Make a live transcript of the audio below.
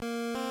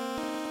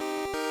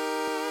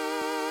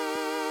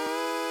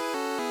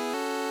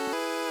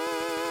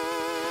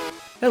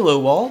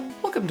Hello all,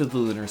 welcome to the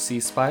Lunar Sea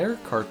Spire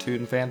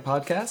Cartoon Fan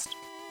Podcast.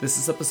 This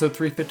is episode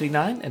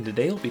 359, and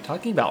today we'll be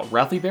talking about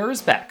Ralphie Bear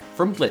is Back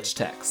from Glitch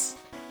Tex.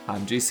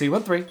 I'm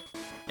GC13.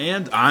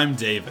 And I'm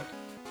David.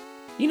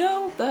 You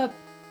know, the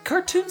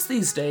cartoons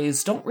these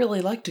days don't really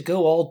like to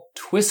go all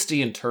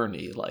twisty and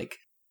turny. Like,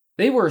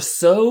 they were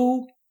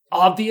so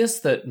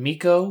obvious that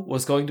Miko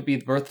was going to be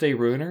the birthday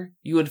ruiner,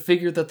 you would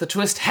figure that the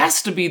twist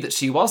has to be that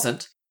she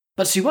wasn't,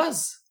 but she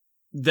was.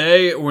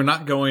 They were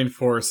not going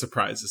for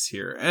surprises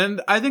here,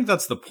 and I think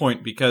that's the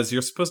point, because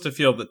you're supposed to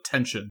feel the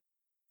tension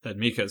that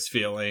Mika's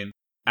feeling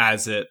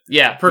as it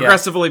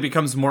progressively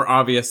becomes more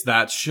obvious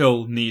that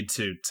she'll need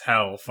to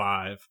tell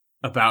Five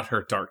about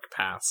her dark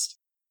past.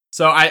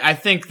 So I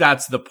think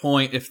that's the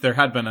point. If there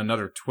had been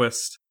another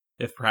twist,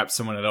 if perhaps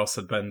someone else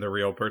had been the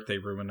real birthday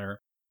ruiner,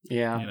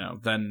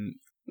 then...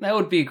 That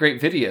would be a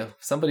great video.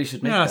 Somebody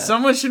should make that. Yeah,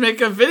 someone should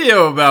make a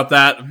video about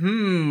that.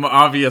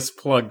 Obvious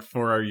plug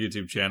for our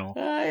YouTube channel.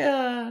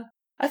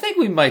 I think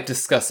we might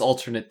discuss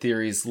alternate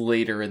theories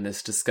later in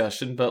this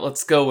discussion, but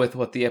let's go with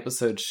what the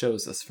episode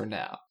shows us for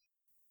now.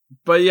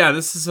 But yeah,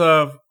 this is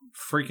a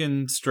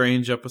freaking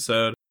strange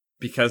episode,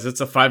 because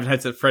it's a Five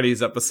Nights at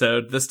Freddy's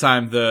episode. This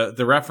time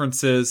the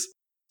references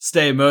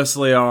stay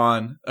mostly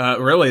on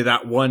really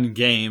that one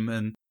game,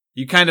 and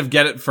you kind of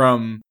get it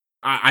from...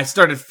 I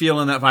started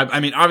feeling that vibe. I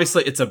mean,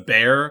 obviously it's a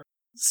bear,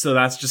 so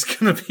that's just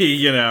going to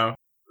be,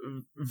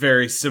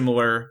 very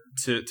similar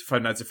to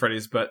Five Nights at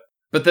Freddy's, but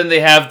then they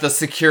have the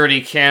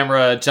security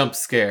camera jump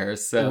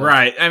scares. So.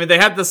 Right. I mean, they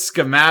had the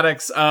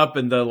schematics up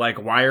and the,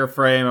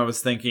 wireframe. I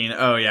was thinking,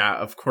 oh yeah,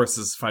 of course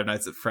this is Five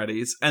Nights at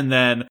Freddy's. And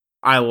then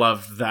I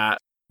loved that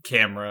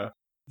camera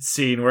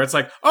scene where it's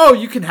like, oh,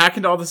 you can hack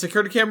into all the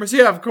security cameras?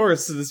 Yeah, of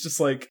course. And it's just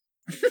like,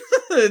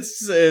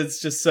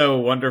 it's just so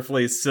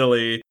wonderfully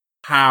silly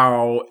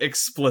how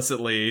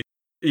explicitly,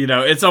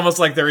 it's almost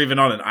like they're even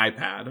on an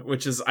iPad,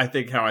 which is, I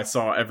think, how I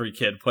saw every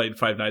kid playing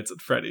Five Nights at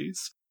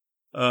Freddy's.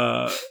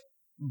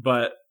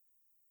 But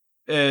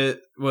it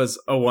was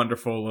a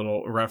wonderful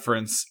little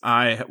reference.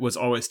 I was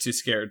always too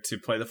scared to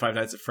play the Five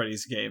Nights at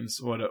Freddy's games.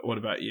 What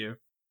about you?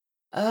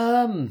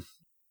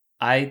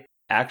 I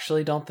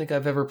actually don't think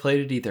I've ever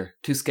played it either.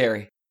 Too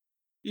scary.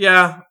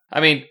 Yeah.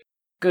 I mean,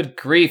 good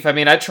grief. I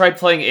mean, I tried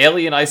playing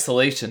Alien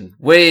Isolation.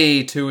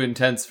 Way too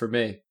intense for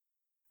me.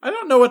 I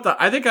don't know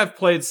I think I've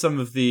played some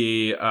of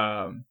the,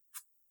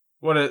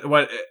 what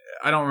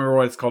I don't remember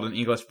what it's called in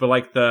English,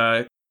 but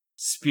the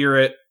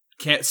Spirit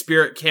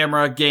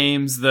camera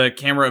games, the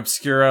Camera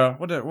Obscura.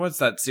 What's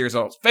that series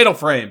called? Fatal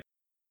Frame.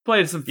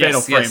 Played some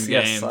Fatal Frame games.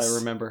 Yes, I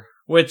remember.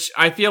 Which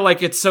I feel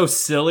like it's so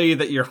silly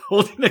that you're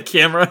holding a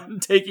camera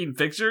and taking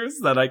pictures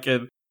that I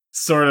can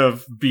sort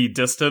of be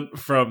distant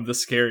from the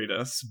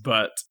scariness.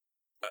 But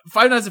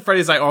Five Nights at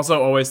Freddy's I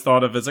also always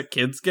thought of as a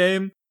kid's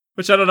game,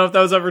 which I don't know if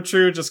that was ever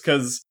true, just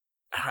because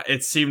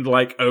it seemed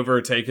like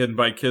overtaken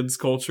by kids'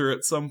 culture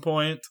at some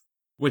point,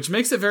 which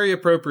makes it very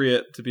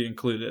appropriate to be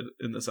included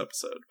in this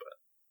episode.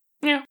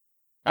 But yeah.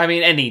 I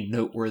mean, any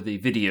noteworthy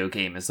video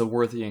game is a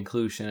worthy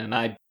inclusion, and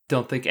I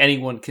don't think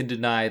anyone can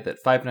deny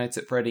that Five Nights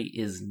at Freddy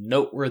is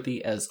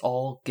noteworthy as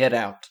all get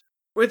out.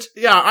 Which,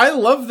 yeah, I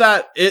love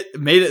that it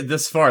made it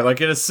this far.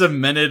 It is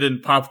cemented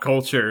in pop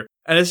culture.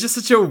 And it's just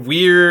such a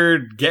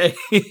weird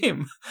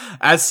game,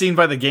 as seen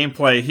by the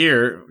gameplay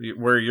here,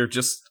 where you're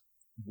just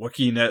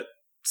looking at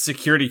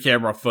security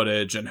camera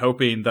footage and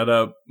hoping that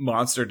a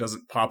monster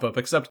doesn't pop up,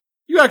 except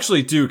you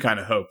actually do kind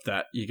of hope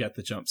that you get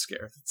the jump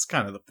scare. That's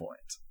kind of the point.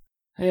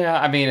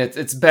 Yeah, I mean,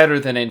 it's better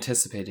than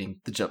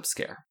anticipating the jump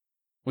scare,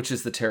 which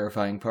is the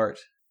terrifying part.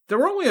 There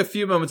were only a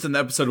few moments in the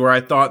episode where I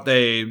thought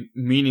they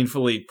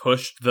meaningfully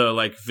pushed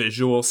the,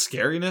 visual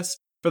scariness.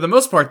 For the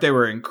most part, they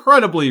were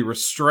incredibly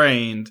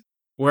restrained.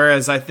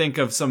 Whereas I think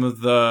of some of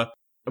the,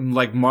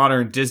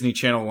 modern Disney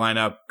Channel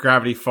lineup,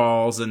 Gravity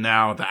Falls and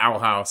now The Owl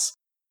House,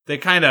 they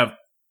kind of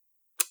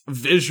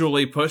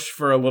visually push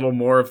for a little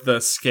more of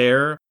the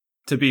scare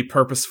to be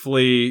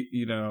purposefully,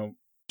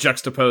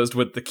 juxtaposed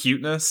with the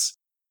cuteness.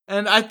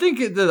 And I think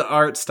the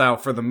art style,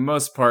 for the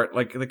most part,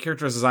 the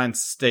character design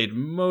stayed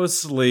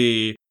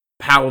mostly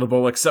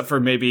palatable, except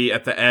for maybe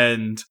at the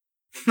end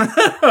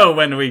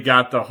when we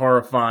got the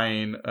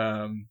horrifying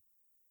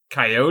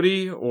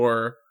coyote,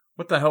 or...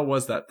 What the hell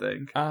was that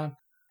thing?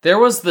 There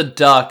was the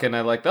duck, and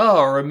our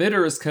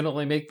emitters can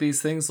only make these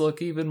things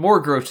look even more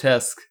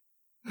grotesque.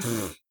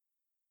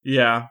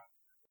 Yeah.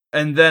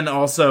 And then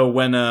also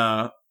when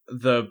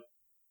the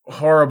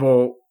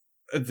horrible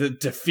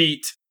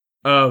defeat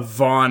of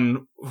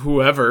Von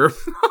whoever.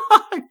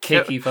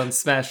 Kiki Von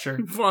Smasher.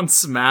 Von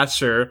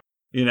Smasher.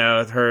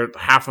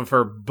 Half of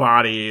her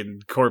body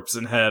and corpse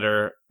and head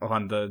are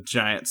on the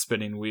giant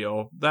spinning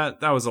wheel. That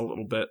was a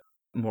little bit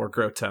more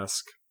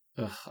grotesque.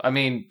 Ugh, I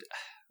mean,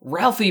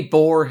 Ralphie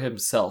Bohr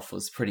himself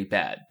was pretty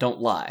bad, don't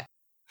lie.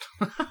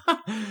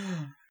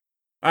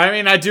 I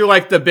mean, I do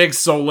like the big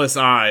soulless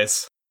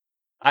eyes.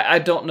 I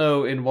don't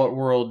know in what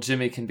world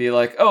Jimmy can be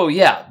like, oh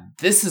yeah,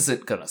 this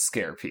isn't gonna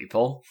scare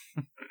people.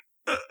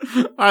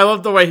 I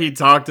love the way he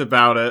talked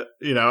about it.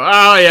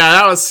 Oh yeah,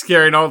 that was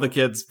scaring all the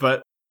kids,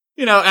 but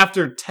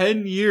after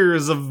 10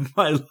 years of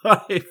my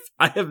life,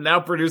 I have now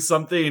produced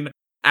something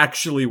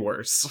actually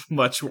worse.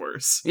 Much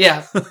worse.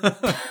 Yeah.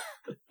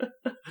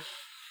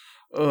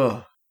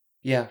 Ugh.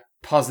 Yeah,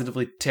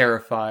 positively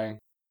terrifying.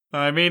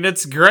 I mean,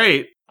 it's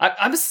great.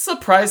 I'm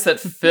surprised that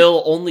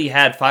Phil only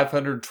had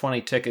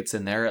 520 tickets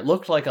in there. It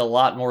looked like a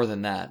lot more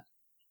than that.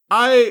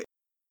 I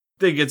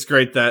think it's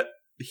great that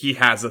he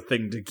has a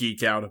thing to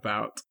geek out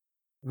about.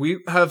 We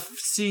have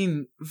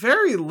seen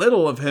very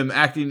little of him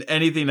acting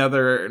anything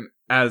other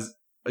as,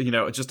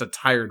 just a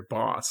tired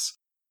boss.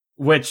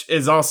 Which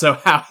is also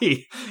how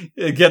he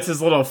gets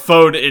his little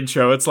phone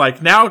intro. It's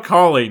like, now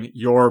calling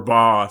your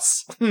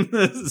boss.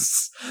 This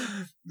is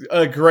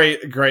a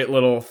great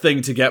little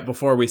thing to get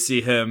before we see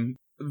him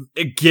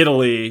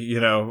giddily,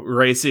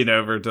 racing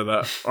over to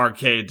the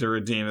arcade to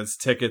redeem his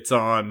tickets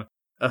on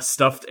a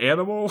stuffed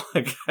animal.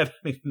 Like, I don't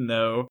even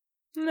know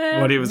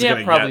what he was going to get.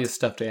 Yeah, probably a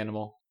stuffed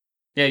animal.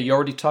 Yeah, you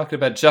already talked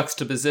about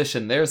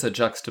juxtaposition. There's a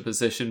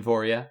juxtaposition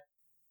for you.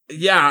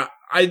 Yeah,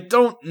 I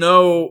don't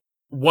know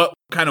what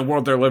kind of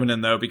world they're living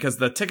in, though, because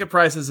the ticket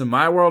prices in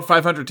my world,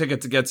 500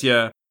 tickets gets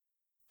you,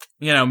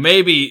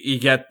 maybe you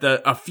get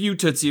a few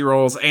Tootsie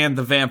Rolls and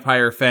the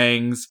vampire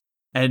fangs,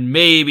 and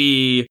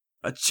maybe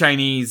a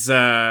Chinese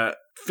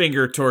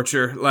finger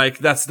torture. Like,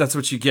 that's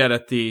what you get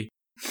at the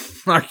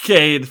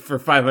arcade for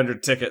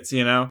 500 tickets,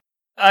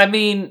 I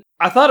mean,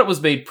 I thought it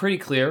was made pretty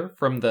clear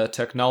from the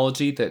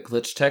technology that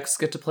glitch techs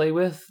get to play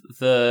with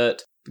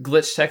that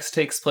glitch techs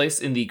takes place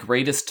in the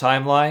greatest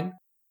timeline.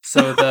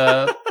 So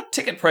the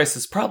ticket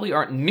prices probably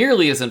aren't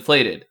nearly as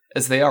inflated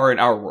as they are in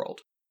our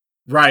world.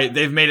 Right,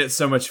 they've made it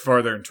so much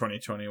farther in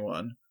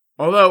 2021.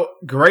 Although,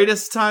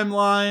 greatest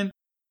timeline,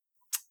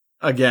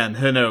 again,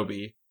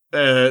 Hinobi.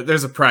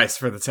 There's a price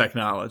for the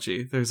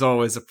technology. There's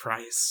always a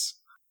price.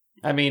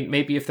 I mean,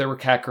 maybe if there were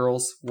cat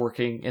girls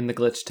working in the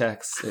glitch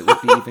techs, it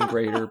would be even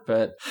greater,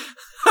 but...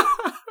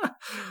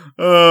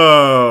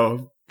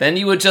 Oh. Then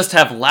you would just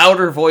have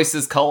louder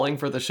voices calling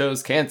for the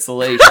show's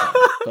cancellation,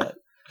 but...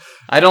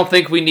 I don't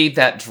think we need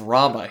that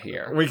drama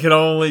here. We can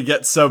only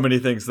get so many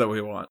things that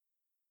we want.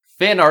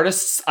 Fan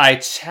artists, I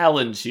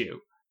challenge you.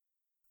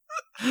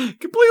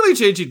 Completely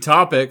changing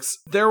topics.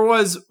 There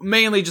was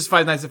mainly just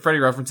Five Nights at Freddy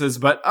references,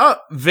 but a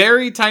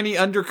very tiny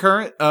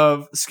undercurrent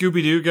of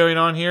Scooby-Doo going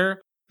on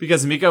here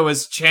because Miko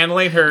was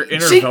channeling her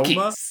inner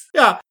Velma.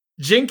 Yeah,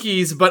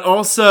 Jinkies, but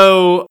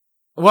also,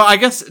 well, I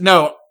guess,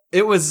 no,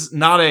 it was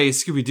not a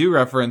Scooby-Doo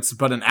reference,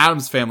 but an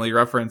Addams Family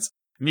reference.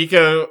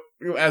 Miko,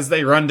 as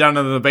they run down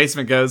into the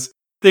basement, goes,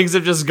 things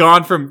have just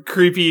gone from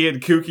creepy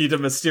and kooky to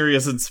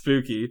mysterious and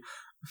spooky.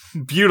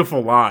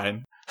 Beautiful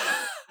line.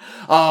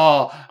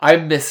 Oh, I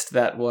missed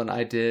that one.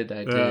 I did.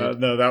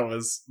 No,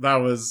 that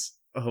was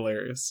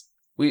hilarious.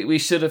 We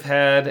should have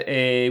had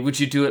a would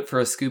you do it for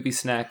a Scooby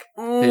snack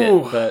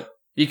bit, but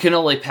you can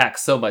only pack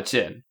so much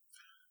in.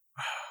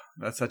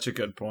 That's such a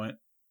good point.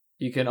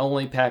 You can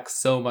only pack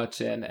so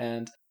much in,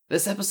 and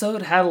this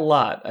episode had a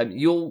lot. I mean,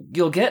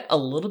 you'll get a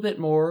little bit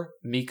more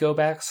Miko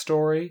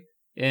backstory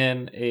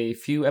in a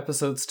few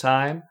episodes'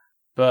 time,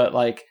 but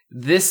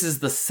this is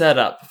the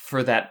setup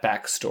for that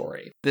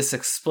backstory. This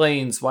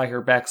explains why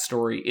her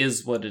backstory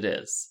is what it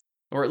is,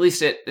 or at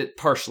least it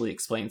partially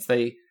explains.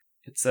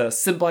 It's a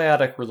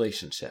symbiotic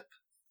relationship.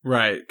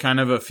 Right. Kind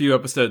of a few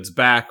episodes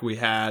back, we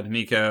had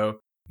Miko,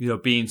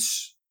 being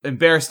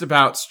embarrassed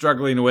about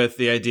struggling with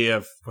the idea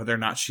of whether or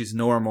not she's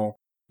normal.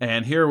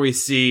 And here we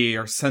see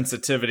her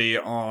sensitivity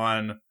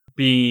on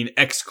being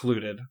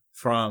excluded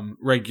from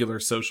regular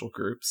social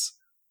groups,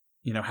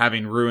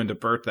 having ruined a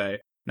birthday.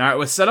 Now, it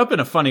was set up in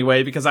a funny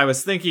way because I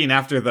was thinking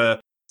after the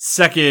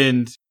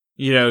second,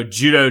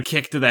 judo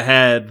kick to the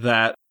head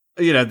that,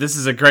 this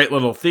is a great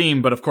little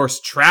theme. But of course,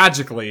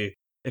 tragically,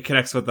 it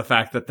connects with the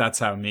fact that that's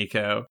how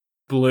Miko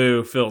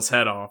blew Phil's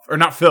head off. Or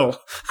not Phil.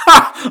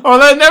 Oh,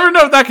 I never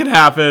know if that could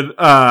happen.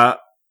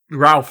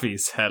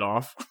 Ralphie's head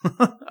off.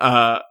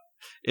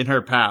 In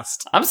her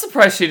past. I'm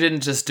surprised she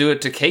didn't just do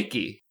it to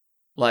Keiki.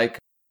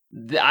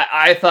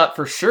 I thought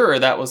for sure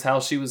that was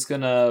how she was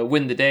gonna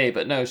win the day,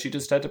 but no, she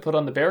just had to put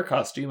on the bear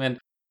costume, and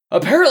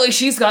apparently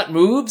she's got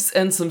moves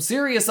and some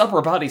serious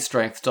upper body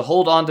strength to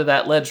hold onto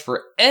that ledge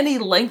for any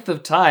length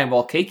of time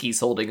while Keiki's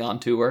holding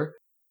onto her.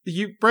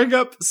 You bring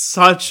up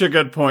such a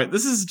good point.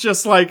 This is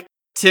just like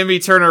Timmy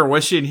Turner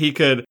wishing he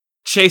could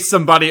chase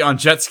somebody on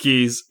jet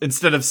skis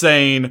instead of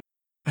saying,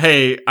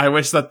 hey, I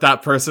wish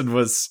that person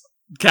was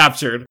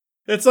captured.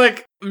 It's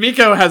like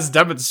Miko has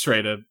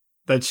demonstrated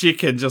that she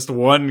can just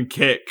one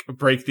kick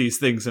break these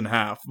things in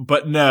half.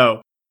 But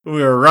no,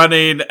 we were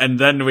running and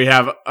then we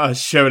have a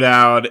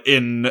showdown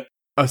in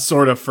a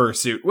sort of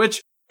fursuit,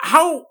 which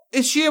how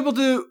is she able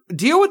to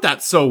deal with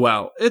that so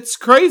well? It's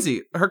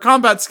crazy. Her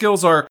combat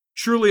skills are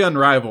truly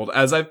unrivaled.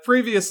 As I've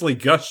previously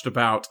gushed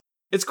about,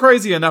 it's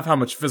crazy enough how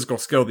much physical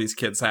skill these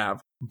kids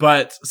have,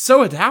 but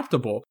so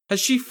adaptable. Has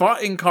she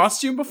fought in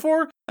costume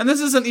before? And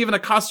this isn't even a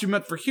costume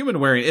meant for human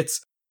wearing. It's,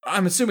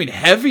 I'm assuming,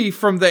 heavy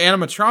from the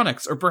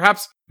animatronics, or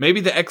perhaps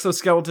maybe the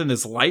exoskeleton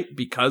is light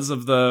because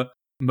of the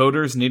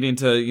motors needing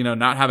to,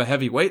 not have a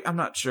heavy weight. I'm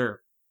not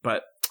sure,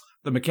 but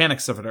the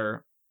mechanics of it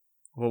are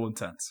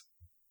intense.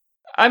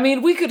 I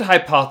mean, we could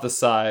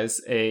hypothesize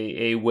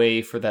a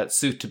way for that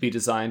suit to be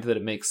designed that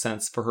it makes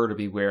sense for her to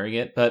be wearing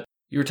it, but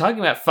you were talking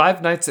about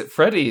Five Nights at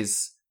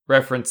Freddy's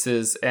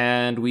references,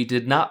 and we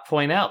did not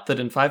point out that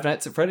in Five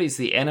Nights at Freddy's,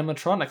 the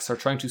animatronics are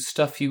trying to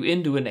stuff you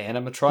into an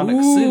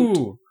animatronic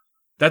suit.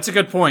 That's a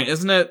good point,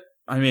 isn't it?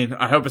 I mean,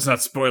 I hope it's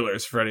not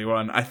spoilers for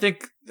anyone. I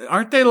think,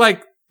 aren't they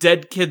like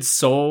dead kids'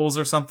 souls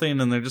or something,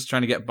 and they're just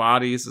trying to get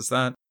bodies? Is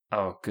that?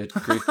 Oh, good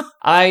grief.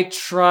 I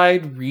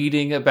tried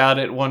reading about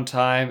it one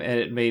time, and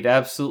it made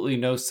absolutely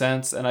no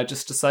sense, and I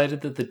just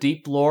decided that the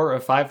deep lore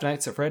of Five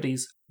Nights at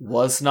Freddy's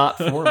was not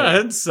for me.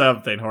 It's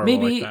something horrible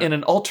Maybe like that. in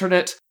an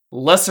alternate,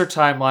 lesser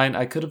timeline,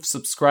 I could have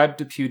subscribed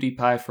to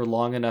PewDiePie for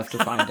long enough to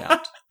find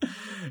out.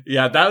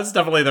 Yeah, that was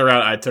definitely the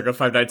route I took with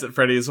Five Nights at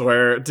Freddy's,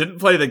 where didn't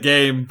play the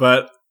game,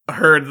 but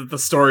heard that the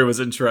story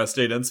was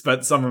interesting and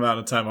spent some amount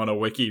of time on a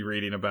wiki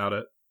reading about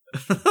it.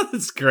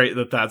 It's great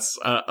that that's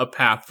a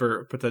path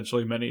for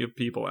potentially many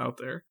people out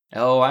there.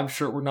 Oh, I'm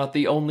sure we're not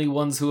the only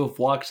ones who have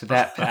walked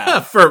that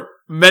path. For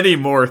many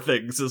more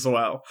things as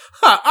well.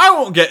 I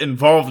won't get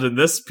involved in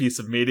this piece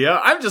of media.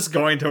 I'm just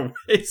going to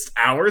waste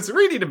hours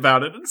reading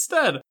about it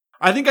instead.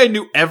 I think I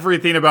knew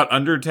everything about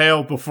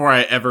Undertale before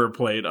I ever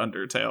played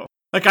Undertale.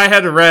 Like, I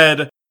had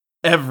read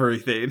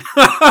everything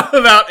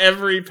about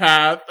every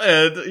path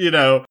and,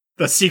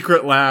 the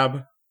secret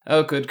lab.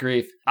 Oh, good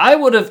grief. I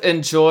would have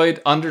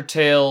enjoyed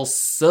Undertale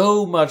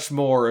so much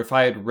more if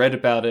I had read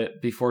about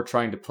it before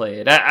trying to play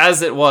it.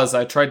 As it was,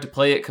 I tried to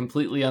play it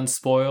completely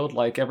unspoiled,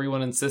 like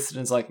everyone insisted,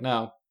 and it's like,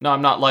 no,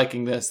 I'm not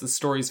liking this. This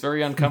story's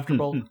very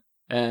uncomfortable,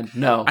 and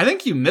no. I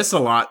think you miss a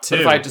lot, too.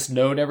 But if I had just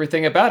known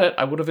everything about it,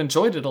 I would have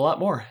enjoyed it a lot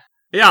more.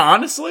 Yeah,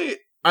 honestly,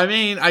 I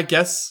mean, I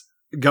guess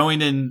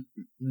going in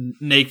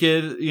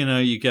naked,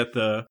 you get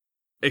the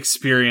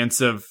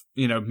experience of,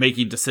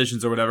 making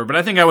decisions or whatever. But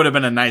I think I would have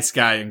been a nice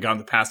guy and gone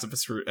the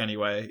pacifist route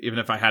anyway, even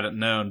if I hadn't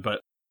known.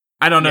 But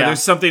I don't know. Yeah.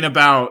 There's something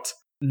about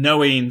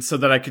knowing so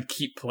that I could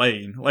keep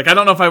playing. Like, I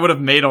don't know if I would have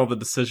made all the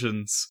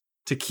decisions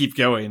to keep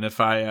going if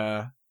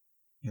I,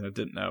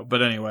 didn't know.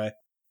 But anyway.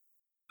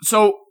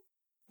 So,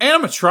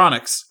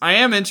 animatronics. I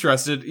am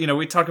interested.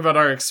 We talk about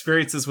our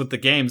experiences with the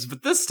games,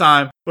 but this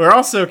time we're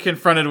also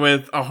confronted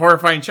with a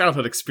horrifying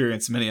childhood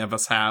experience many of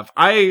us have.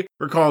 I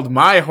recalled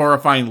my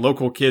horrifying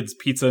local kids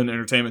pizza and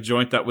entertainment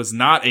joint that was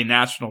not a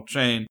national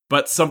chain,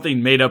 but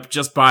something made up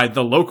just by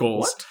the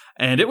locals. What?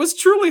 And it was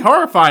truly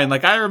horrifying.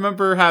 Like, I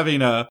remember having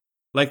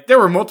there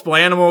were multiple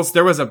animals.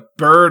 There was a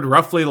bird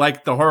roughly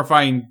like the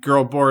horrifying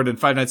girl board in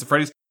Five Nights at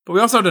Freddy's, but we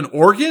also had an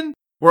organ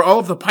where all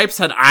of the pipes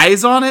had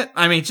eyes on it.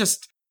 I mean,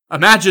 just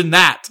imagine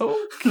that.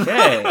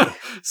 Okay.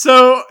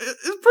 So,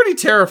 it's pretty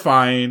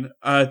terrifying.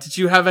 Did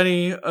you have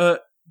any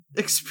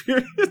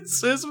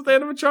experiences with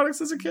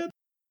animatronics as a kid?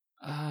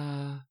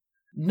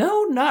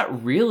 No,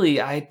 not really.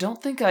 I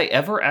don't think I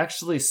ever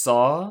actually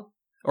saw,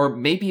 or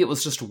maybe it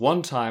was just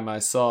one time I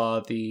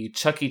saw the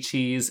Chuck E.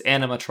 Cheese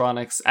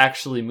animatronics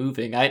actually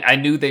moving. I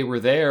knew they were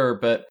there,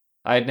 but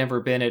I'd never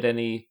been at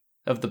any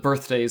of the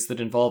birthdays that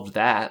involved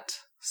that.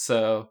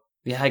 So,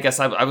 yeah, I guess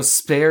I was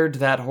spared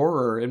that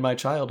horror in my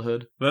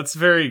childhood. That's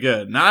very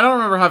good. Now, I don't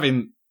remember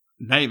having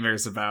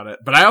nightmares about it,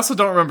 but I also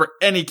don't remember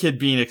any kid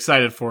being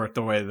excited for it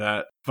the way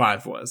that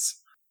Five was.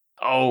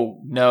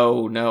 Oh,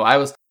 no. I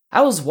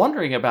was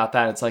wondering about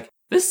that. It's like,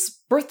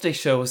 this birthday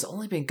show has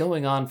only been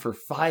going on for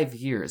 5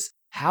 years.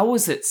 How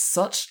is it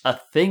such a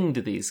thing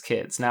to these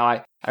kids?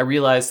 Now, I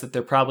realize that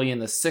they're probably in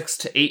the 6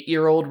 to 8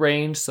 year old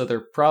range, so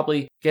they're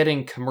probably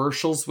getting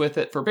commercials with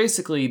it for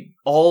basically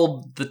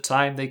all the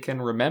time they can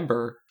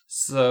remember.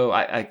 So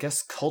I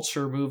guess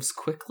culture moves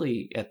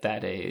quickly at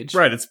that age.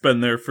 Right, it's been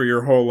there for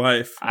your whole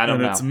life. I don't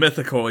know. And it's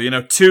mythical.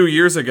 2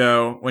 years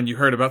ago, when you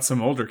heard about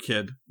some older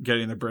kid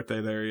getting their birthday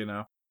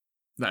there,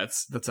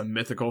 that's a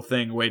mythical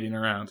thing waiting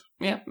around.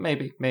 Yeah,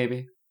 maybe.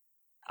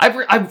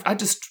 I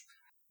just,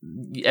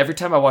 every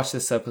time I watch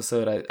this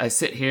episode, I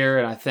sit here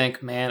and I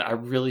think, man, I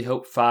really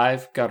hope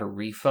Five got a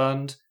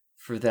refund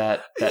for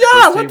that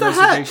birthday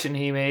reservation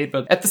he made.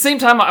 But at the same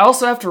time, I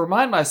also have to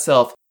remind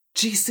myself,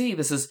 GC,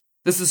 this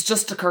is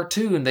just a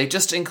cartoon. They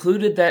just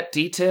included that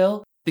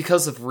detail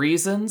because of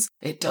reasons.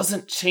 It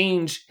doesn't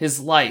change his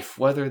life,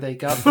 whether they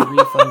got the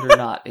refund or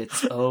not.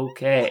 It's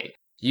okay.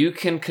 You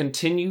can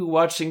continue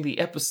watching the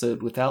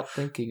episode without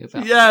thinking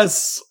about it.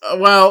 Yes.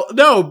 Well,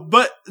 no,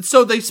 but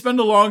so they spend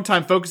a long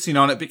time focusing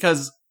on it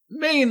because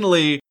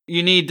mainly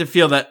you need to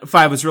feel that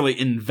Five was really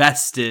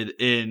invested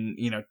in,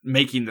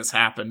 making this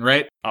happen,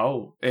 right?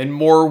 Oh, in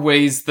more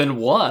ways than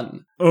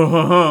one.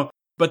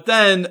 But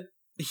then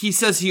he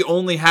says he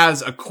only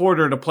has a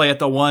quarter to play at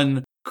the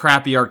one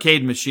crappy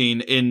arcade machine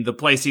in the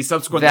place he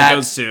subsequently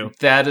goes to.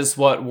 That is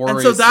what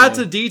worries me. And so that's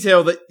a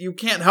detail that you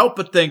can't help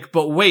but think,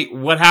 but wait,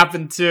 what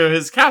happened to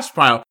his cash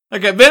pile?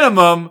 Like, at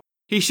minimum,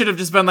 he should have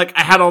just been like,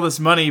 I had all this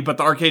money, but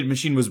the arcade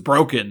machine was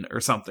broken or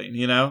something,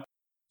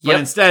 But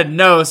instead,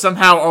 no,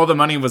 somehow all the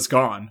money was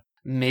gone.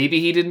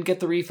 Maybe he didn't get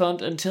the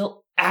refund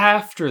until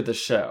after the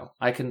show.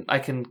 I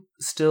can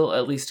still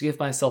at least give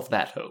myself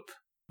that hope.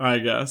 I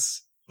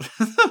guess.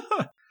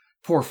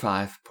 Poor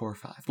Five.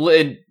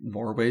 In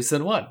more ways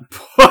than one.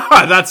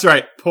 That's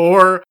right.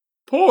 Poor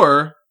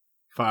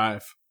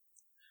Five.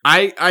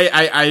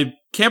 I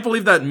can't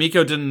believe that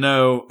Miko didn't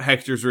know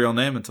Hector's real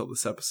name until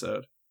this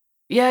episode.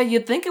 Yeah,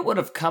 you'd think it would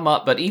have come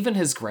up, but even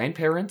his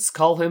grandparents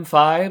call him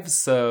Five,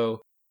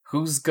 so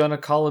who's gonna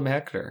call him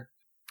Hector?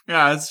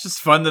 Yeah, it's just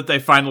fun that they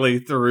finally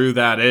threw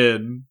that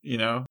in,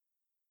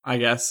 I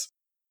guess.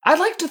 I'd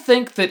like to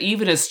think that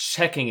even his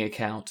checking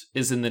account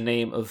is in the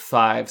name of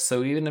Five,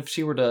 so even if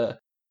she were to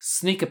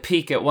sneak a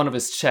peek at one of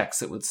his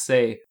checks, it would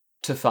say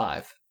to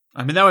Five.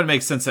 I mean, that would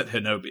make sense at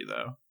Hinobi,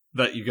 though,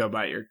 that you go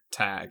by your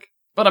tag.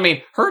 But I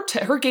mean,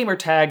 her gamer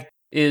tag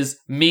is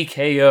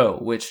Mikao,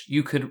 which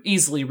you could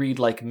easily read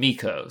like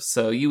Miko,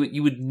 so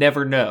you would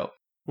never know.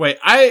 Wait,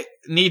 I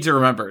need to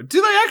remember.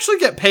 Do they actually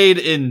get paid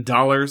in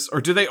dollars,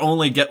 or do they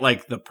only get,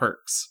 like, the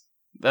perks?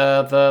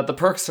 The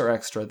perks are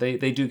extra.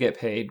 They do get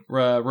paid.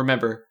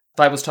 Remember,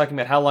 I was talking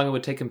about how long it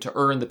would take him to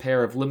earn the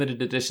pair of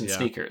limited edition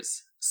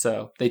sneakers.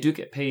 So they do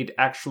get paid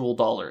actual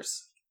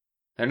dollars.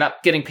 They're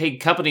not getting paid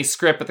company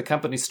script at the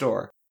company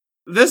store.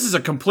 This is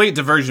a complete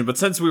diversion, but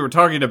since we were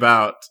talking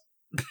about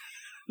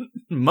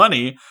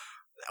money,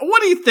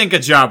 what do you think a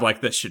job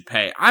like this should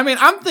pay? I mean,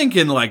 I'm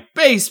thinking like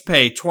base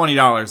pay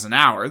 $20 an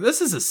hour.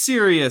 This is a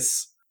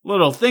serious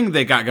little thing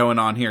they got going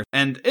on here.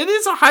 And it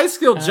is a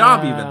high-skilled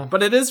job even,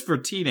 but it is for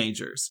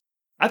teenagers.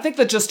 I think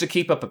that just to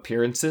keep up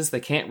appearances, they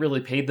can't really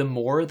pay them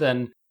more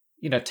than,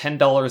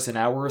 $10 an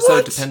hour or so.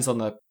 It depends on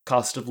the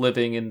cost of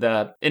living in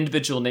the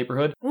individual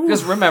neighborhood. Oof.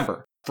 Because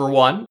remember, for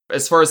one,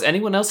 as far as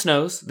anyone else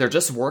knows, they're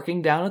just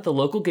working down at the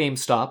local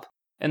GameStop.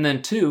 And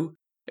then two,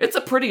 it's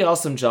a pretty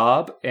awesome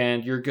job,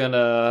 and you're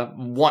gonna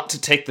want to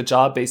take the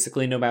job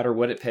basically no matter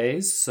what it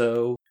pays,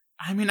 so...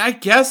 I mean, I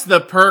guess the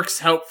perks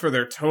help for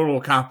their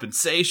total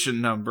compensation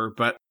number,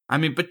 but, I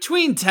mean,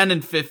 between 10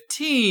 and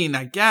 15,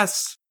 I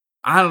guess,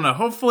 I don't know,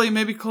 hopefully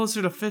maybe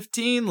closer to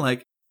 15,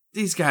 like,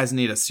 these guys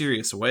need a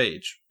serious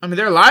wage. I mean,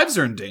 their lives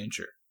are in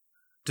danger.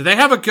 Do they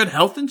have a good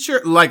health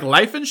insurance, like,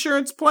 life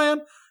insurance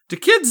plan? Do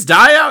kids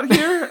die out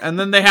here, and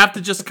then they have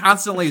to just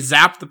constantly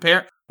zap the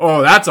parent?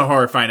 Oh, that's a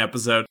horrifying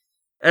episode.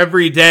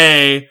 Every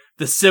day,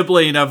 the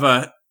sibling of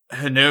a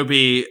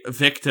Hinobi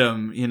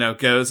victim,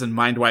 goes and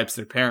mind wipes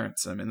their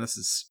parents. I mean, this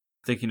is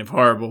thinking of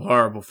horrible,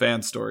 horrible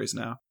fan stories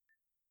now.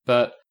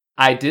 But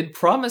I did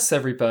promise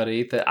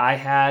everybody that I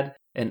had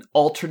an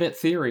alternate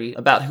theory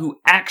about who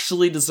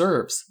actually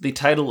deserves the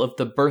title of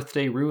the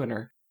Birthday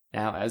Ruiner.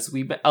 Now, as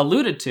we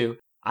alluded to,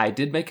 I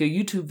did make a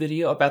YouTube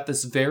video about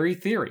this very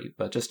theory,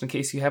 but just in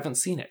case you haven't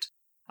seen it.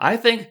 I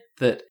think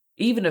that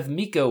even if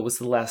Miko was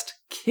the last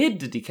kid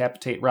to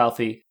decapitate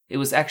Ralphie, it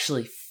was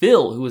actually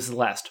Phil who was the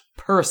last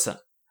person.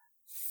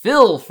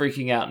 Phil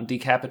freaking out and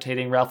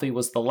decapitating Ralphie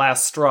was the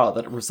last straw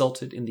that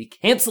resulted in the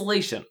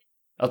cancellation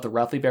of the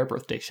Ralphie Bear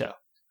birthday show.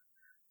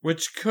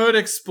 Which could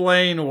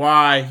explain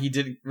why he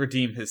didn't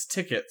redeem his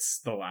tickets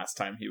the last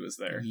time he was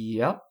there.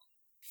 Yep.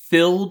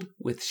 Filled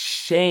with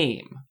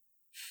shame.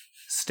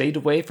 Stayed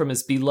away from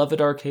his beloved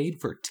arcade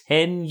for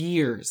 10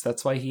 years.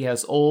 That's why he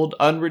has old,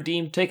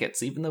 unredeemed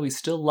tickets, even though he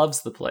still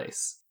loves the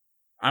place.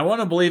 I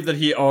want to believe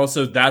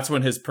that that's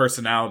when his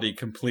personality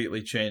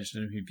completely changed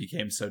and he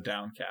became so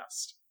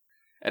downcast.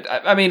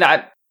 I mean,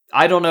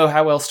 I don't know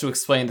how else to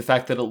explain the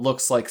fact that it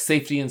looks like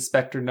Safety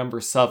Inspector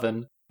number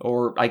 7,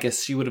 or I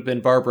guess she would have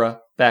been Barbara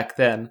back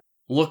then,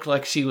 looked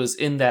like she was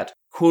in that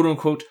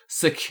quote-unquote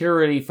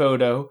security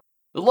photo.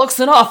 It looks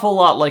an awful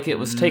lot like it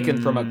was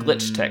taken from a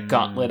Glitch Tech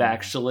gauntlet,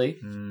 actually.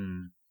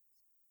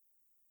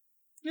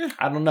 Yeah.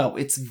 I don't know.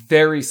 It's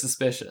very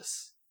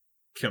suspicious.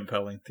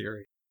 Compelling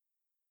theory.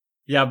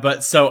 Yeah,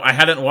 but so I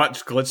hadn't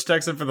watched Glitch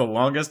Techs, and for the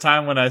longest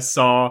time when I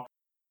saw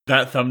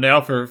that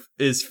thumbnail for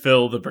Is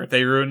Phil the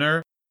Birthday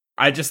Ruiner,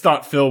 I just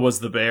thought Phil was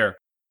the bear.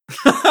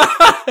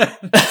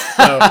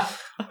 So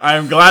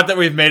I'm glad that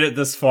we've made it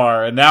this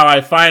far, and now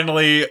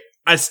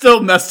I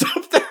still messed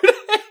up their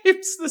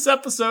names this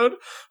episode,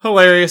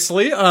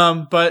 hilariously,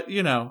 but,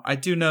 I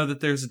do know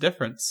that there's a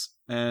difference,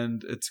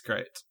 and it's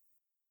great.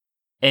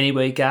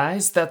 Anyway,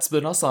 guys, that's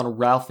been us on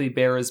Ralphie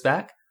Bear is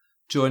Back.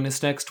 Join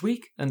us next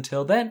week.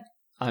 Until then,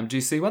 I'm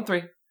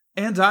GC13.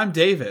 And I'm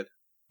David.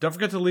 Don't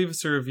forget to leave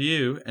us a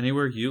review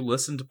anywhere you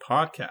listen to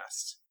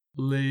podcasts.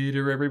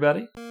 Later,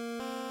 everybody.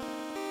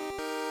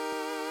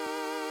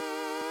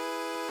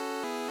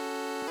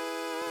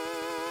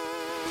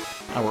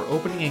 Our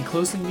opening and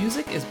closing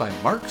music is by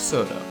Mark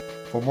Soto.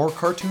 For more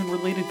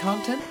cartoon-related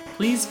content,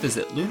 please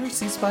visit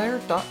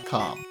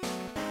lunarceasefire.com.